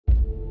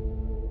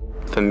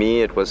For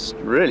me, it was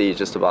really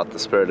just about the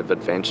spirit of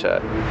adventure.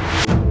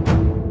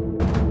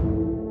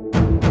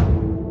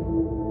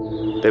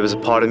 There was a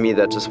part of me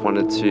that just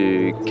wanted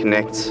to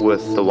connect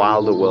with the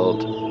wilder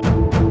world.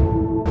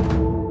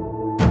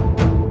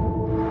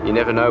 You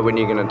never know when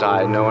you're going to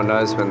die. No one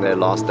knows when their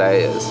last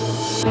day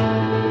is.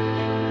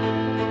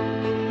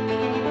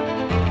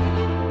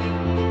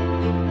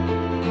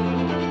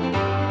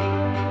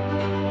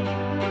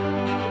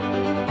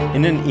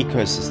 In an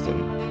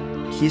ecosystem,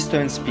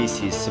 keystone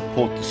species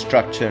support the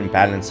structure and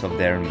balance of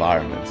their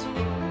environment.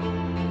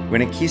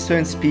 When a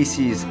keystone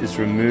species is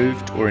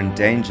removed or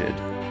endangered,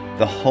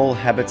 the whole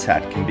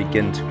habitat can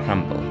begin to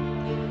crumble.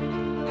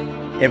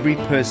 Every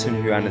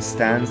person who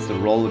understands the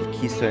role of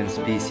keystone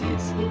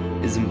species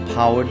is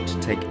empowered to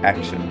take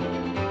action.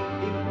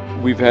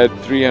 We've had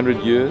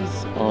 300 years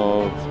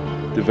of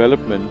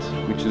development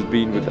which has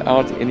been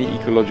without any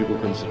ecological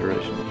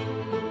consideration.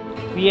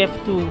 We have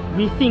to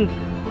rethink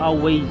our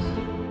ways,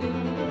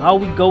 how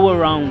we go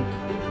around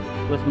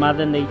with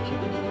Mother Nature.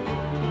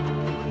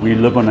 We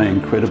live on an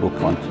incredible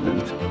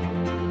continent.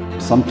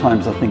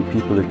 Sometimes I think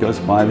people, it goes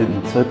by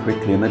them so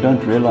quickly and they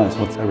don't realize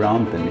what's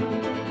around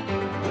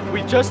them.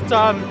 We just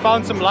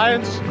found some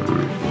lions.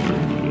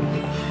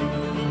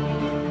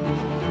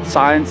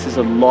 Science is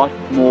a lot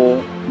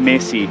more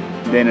messy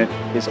than it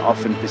is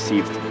often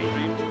perceived to be.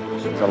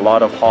 There's a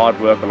lot of hard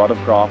work, a lot of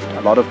graft,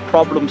 a lot of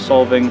problem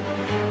solving,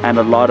 and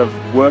a lot of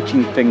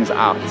working things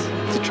out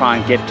to try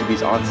and get to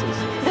these answers.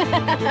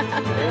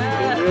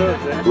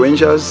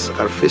 Rangers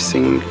are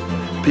facing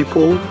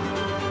people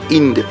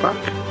in the park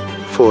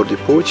for the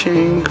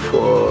poaching,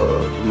 for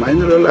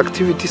mineral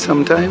activity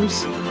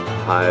sometimes.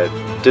 I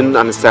didn't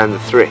understand the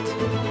threat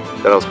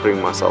that I was putting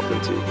myself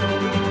into.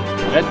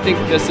 I think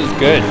this is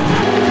good.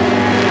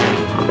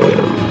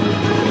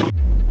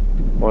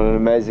 What an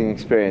amazing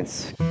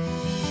experience.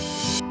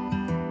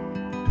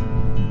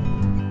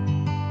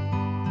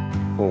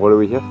 Well, what are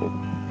we here for?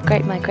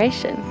 Great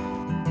migration.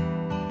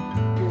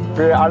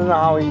 I don't know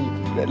how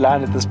we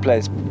landed this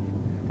place.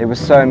 There were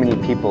so many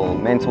people,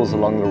 mentors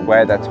along the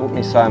way that taught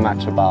me so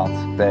much about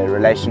their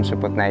relationship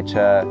with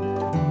nature.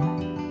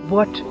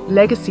 What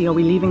legacy are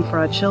we leaving for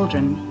our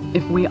children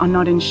if we are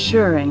not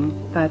ensuring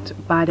that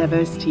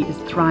biodiversity is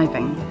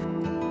thriving?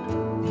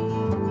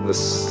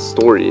 This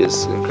story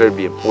is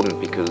incredibly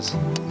important because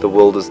the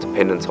world is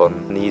dependent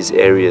on these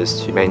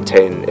areas to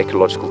maintain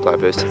ecological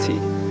diversity.